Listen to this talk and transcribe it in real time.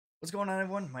What's going on,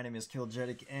 everyone? My name is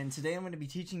KillJedic, and today I'm going to be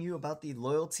teaching you about the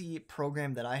loyalty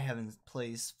program that I have in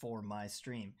place for my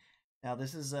stream. Now,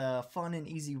 this is a fun and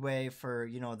easy way for,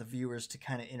 the viewers to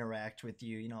kind of interact with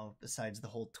you, besides the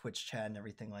whole Twitch chat and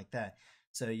everything like that.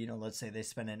 So, let's say they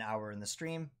spend an hour in the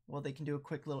stream, well, they can do a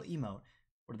quick little emote.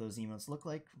 What do those emotes look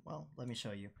like? Well, let me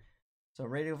show you. So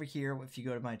right over here, if you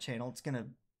go to my channel, it's going to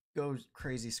go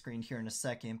crazy screen here in a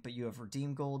second, but you have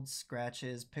redeem gold,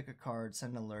 scratches, pick a card,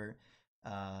 send an alert,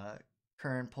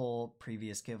 current poll,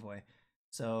 previous giveaway.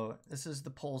 So this is the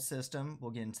poll system.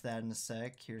 We'll get into that in a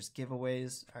sec. Here's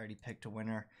giveaways. I already picked a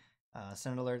winner.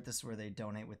 Send alert. This is where they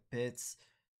donate with bits.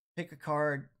 Pick a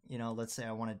card. Let's say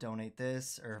I want to donate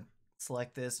this or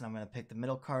select this, and I'm going to pick the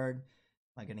middle card.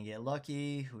 Am I going to get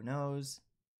lucky? Who knows?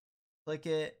 Click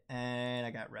it, and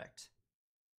I got wrecked.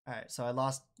 All right, so I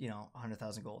lost,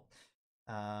 100,000 gold.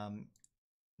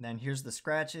 Then here's the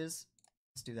scratches.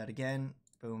 Let's do that again.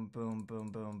 Boom, boom, boom,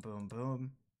 boom, boom,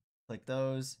 boom. Click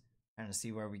those. Kind of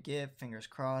see where we get. Fingers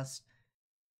crossed.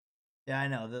 Yeah, I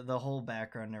know. The whole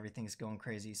background and everything is going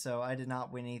crazy. So I did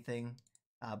not win anything,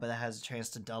 but that has a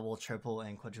chance to double, triple,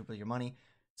 and quadruple your money.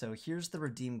 So here's the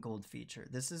redeem gold feature.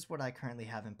 This is what I currently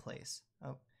have in place.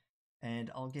 Oh, and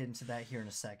I'll get into that here in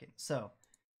a second. So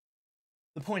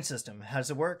the point system. How does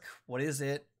it work? What is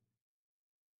it?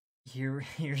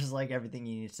 Here's like everything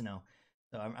you need to know.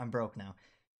 So I'm broke now.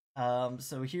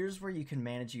 So here's where you can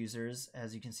manage users.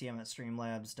 As you can see, I'm at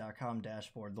streamlabs.com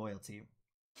dashboard loyalty.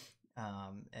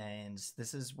 And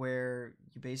this is where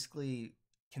you basically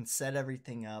can set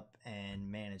everything up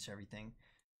and manage everything.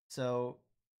 So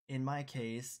in my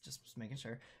case, just making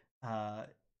sure, I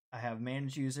have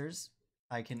manage users.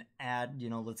 I can add,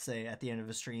 let's say at the end of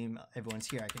a stream, everyone's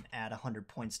here. I can add 100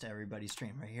 points to everybody's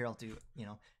stream. Right here, I'll do,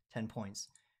 10 points.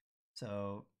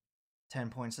 So 10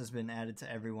 points has been added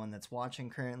to everyone that's watching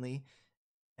currently.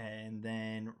 And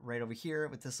then right over here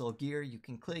with this little gear, you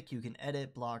can click, you can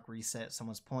edit, block, reset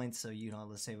someone's points. So,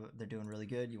 let's say they're doing really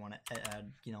good. You want to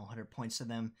add, 100 points to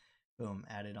them. Boom,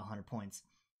 added 100 points.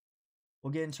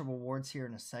 We'll get into rewards here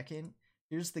in a second.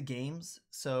 Here's the games.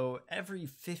 So every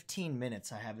 15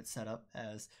 minutes, I have it set up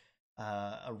as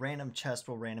a random chest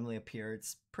will randomly appear.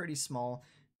 It's pretty small,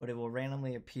 but it will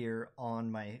randomly appear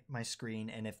on my screen,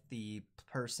 and if the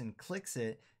person clicks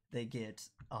it, they get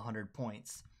 100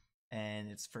 points. And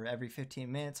it's for every 15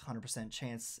 minutes, 100%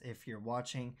 chance if you're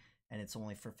watching, and it's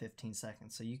only for 15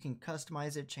 seconds. So you can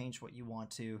customize it, change what you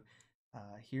want to.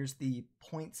 Here's the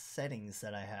point settings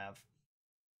that I have.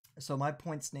 So my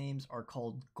points names are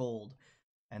called gold.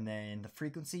 And then the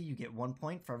frequency, you get 1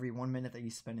 point for every 1 minute that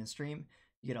you spend in stream.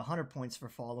 You get 100 points for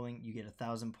following. You get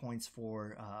 1,000 points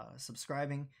for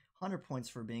subscribing, 100 points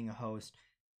for being a host,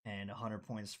 and 100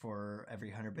 points for every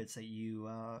 100 bits that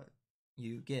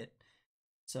you get.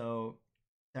 So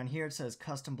down here it says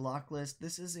custom block list.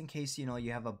 This is in case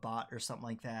you have a bot or something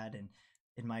like that. And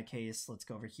in my case, let's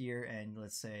go over here and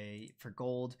let's say for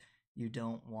gold, you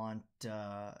don't want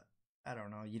I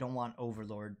don't know, you don't want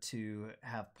Overlord to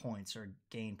have points or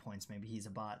gain points. Maybe he's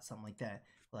a bot, something like that.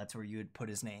 Well, that's where you would put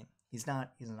his name. He's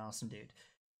not. He's an awesome dude.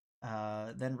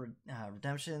 Then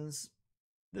redemptions.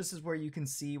 This is where you can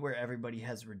see where everybody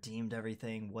has redeemed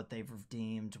everything, what they've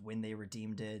redeemed, when they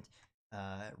redeemed it,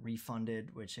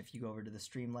 refunded, which if you go over to the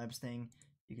Streamlabs thing,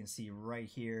 you can see right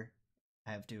here.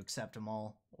 I have to accept them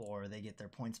all or they get their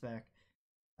points back.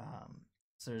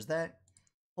 So there's that.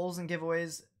 Polls and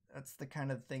giveaways. That's the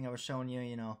kind of thing I was showing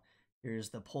you, here's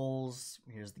the polls,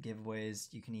 here's the giveaways.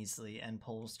 You can easily end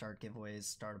polls, start giveaways,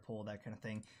 start a poll, that kind of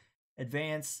thing.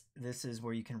 Advance, this is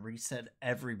where you can reset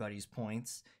everybody's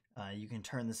points. You can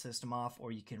turn the system off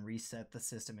or you can reset the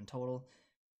system in total.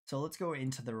 So let's go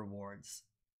into the rewards.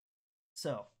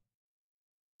 So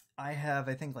I have,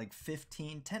 I think like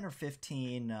 10 or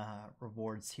 15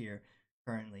 rewards here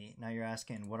currently. Now you're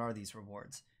asking, what are these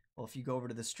rewards? Well, if you go over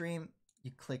to the stream, you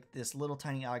click this little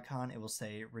tiny icon, it will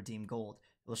say redeem gold.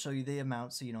 It will show you the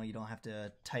amount so you don't have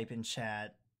to type in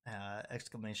chat,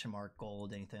 exclamation mark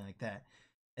gold, anything like that.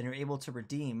 And you're able to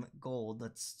redeem gold.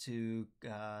 Let's do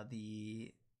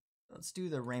the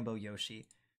rainbow Yoshi.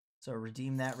 So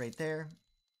redeem that right there.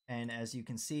 And as you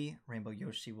can see, rainbow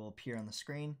Yoshi will appear on the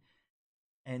screen.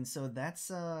 And so that's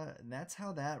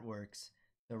how that works.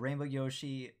 The rainbow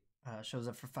Yoshi shows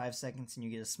up for 5 seconds and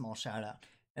you get a small shout out.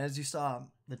 As you saw,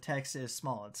 the text is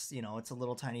small. It's, it's a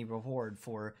little tiny reward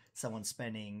for someone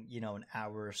spending, an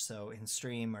hour or so in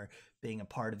stream or being a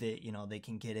part of it. They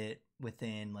can get it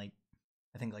within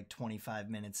I think 25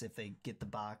 minutes if they get the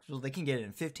box. Well, they can get it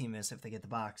in 15 minutes if they get the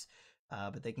box,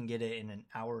 but they can get it in an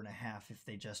hour and a half if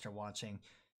they just are watching.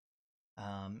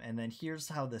 And then here's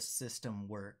how the system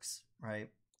works, right?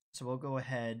 So we'll go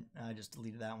ahead, I just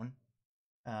deleted that one.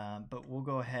 But we'll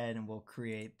go ahead and we'll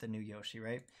create the new Yoshi,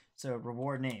 right? So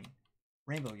reward name,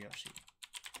 Rainbow Yoshi.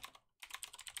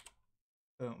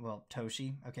 Well,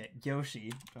 Toshi. Okay,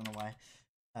 Yoshi. Don't know why.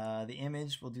 The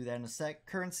image, we'll do that in a sec.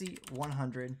 Currency,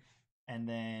 100. And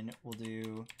then we'll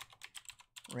do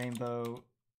Rainbow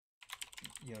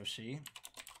Yoshi.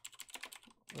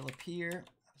 Will appear.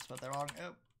 I spelled that wrong.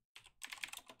 Oh.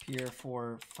 Appear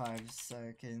for 5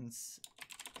 seconds.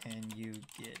 And you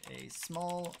get a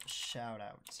small shout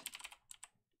out.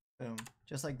 Boom.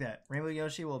 Just like that. Rainbow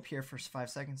Yoshi will appear for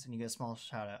 5 seconds and you get a small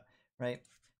shout out, right?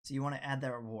 So you want to add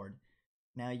that reward.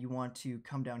 Now you want to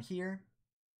come down here,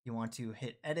 you want to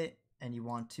hit edit, and you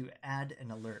want to add an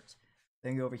alert.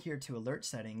 Then go over here to alert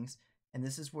settings, and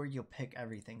this is where you'll pick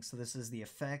everything. So this is the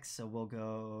effects, so we'll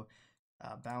go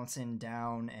bounce in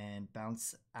down and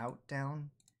bounce out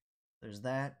down. There's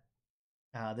that.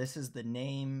 This is the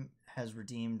name has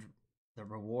redeemed the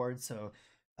reward. So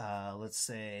let's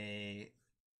say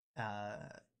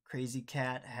Crazy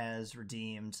Cat has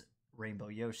redeemed Rainbow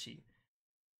Yoshi.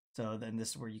 So then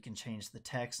this is where you can change the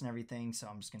text and everything. So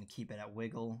I'm just going to keep it at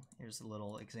wiggle. Here's a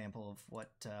little example of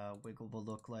what wiggle will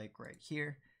look like right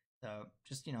here. So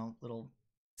just, you know, little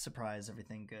surprise,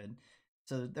 everything good.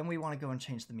 So then we want to go and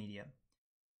change the media.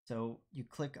 So you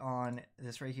click on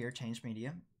this right here, change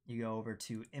media. You go over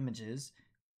to images.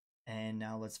 And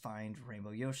now let's find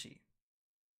Rainbow Yoshi.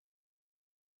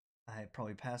 I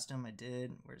probably passed him. I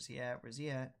did. Where's he at? Where's he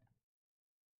at?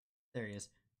 There he is.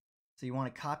 So you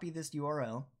want to copy this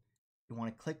URL. You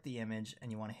want to click the image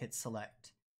and you want to hit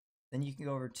select. Then you can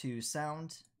go over to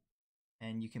sound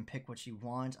and you can pick what you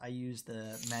want. I use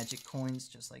the magic coins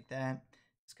just like that.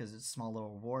 It's because it's a small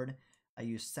little reward. I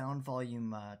use sound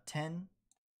volume 10.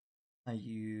 I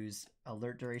use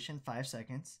alert duration 5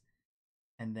 seconds.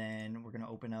 And then we're going to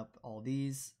open up all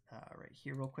these right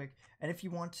here real quick. And if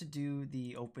you want to do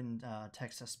the open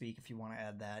text to speak, if you want to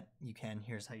add that, you can.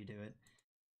 Here's how you do it.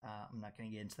 I'm not going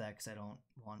to get into that because I don't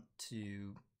want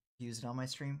to use it on my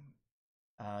stream.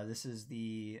 This is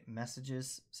the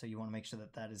messages, so you want to make sure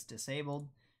that that is disabled.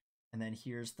 And then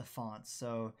here's the fonts.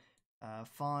 So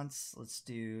fonts, let's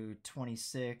do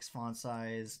 26, font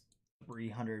size,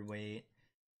 300 weight.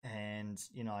 And,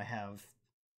 you know, I have,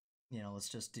 you know, let's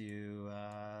just do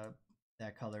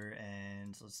that color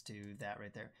and let's do that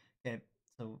right there. Okay,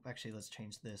 so actually let's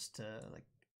change this to like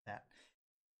that.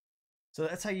 So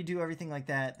that's how you do everything like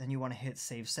that. Then you want to hit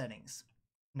save settings.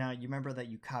 Now you remember that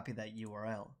you copy that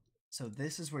URL. So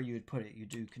this is where you would put it. You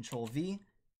do Control V,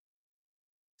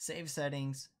 save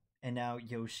settings, and now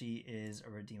Yoshi is a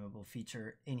redeemable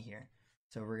feature in here.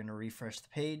 So we're going to refresh the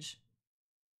page.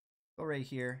 Go right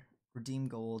here, redeem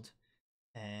gold,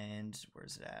 and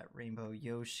where's it at? Rainbow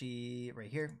Yoshi, right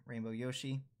here, Rainbow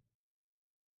Yoshi.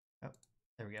 Oh,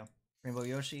 there we go. Rainbow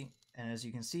Yoshi, and as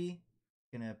you can see,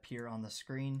 it's going to appear on the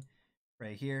screen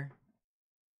right here.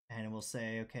 And it will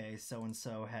say, okay,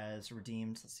 so-and-so has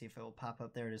redeemed. Let's see if it will pop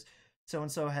up. There it is.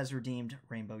 So-and-so has redeemed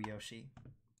Rainbow Yoshi.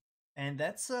 And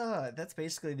that's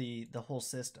basically the whole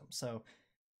system. So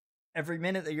every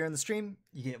minute that you're in the stream,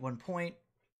 you get 1 point.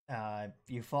 If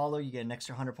you follow, you get an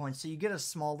extra 100 points. So you get a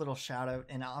small little shout out.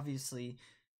 And obviously,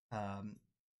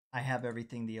 I have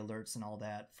everything, the alerts and all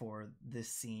that for this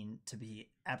scene to be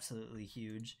absolutely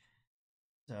huge.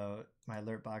 So my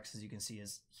alert box, as you can see,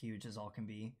 is huge as all can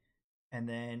be. And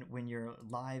then when you're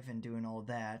live and doing all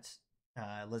that,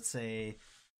 let's say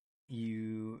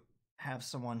you have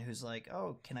someone who's like,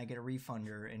 oh, can I get a refund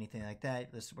or anything like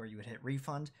that? This is where you would hit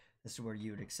refund. This is where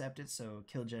you would accept it. So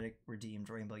KillJedic redeemed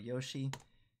Rainbow Yoshi,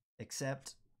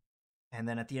 accept. And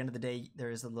then at the end of the day,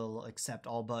 there is a little accept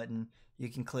all button. You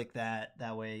can click that.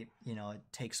 That way, you know, it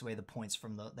takes away the points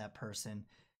from that person.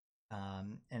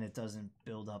 And it doesn't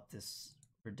build up this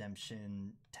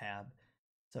redemption tab.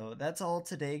 So that's all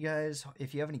today, guys.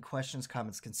 If you have any questions,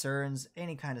 comments, concerns,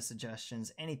 any kind of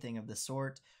suggestions, anything of the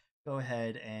sort, go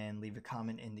ahead and leave a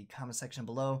comment in the comment section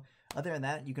below. Other than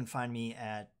that, you can find me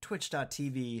at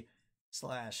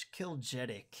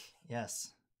twitch.tv/KillJedic.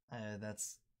 Yes,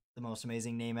 that's the most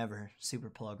amazing name ever. Super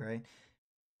plug, right?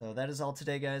 So that is all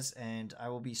today, guys, and I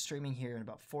will be streaming here in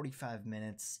about 45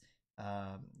 minutes.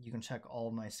 You can check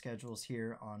all my schedules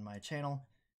here on my channel.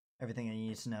 Everything I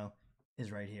need to know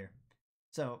is right here.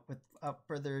 So without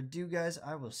further ado, guys,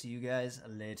 I will see you guys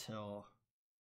later.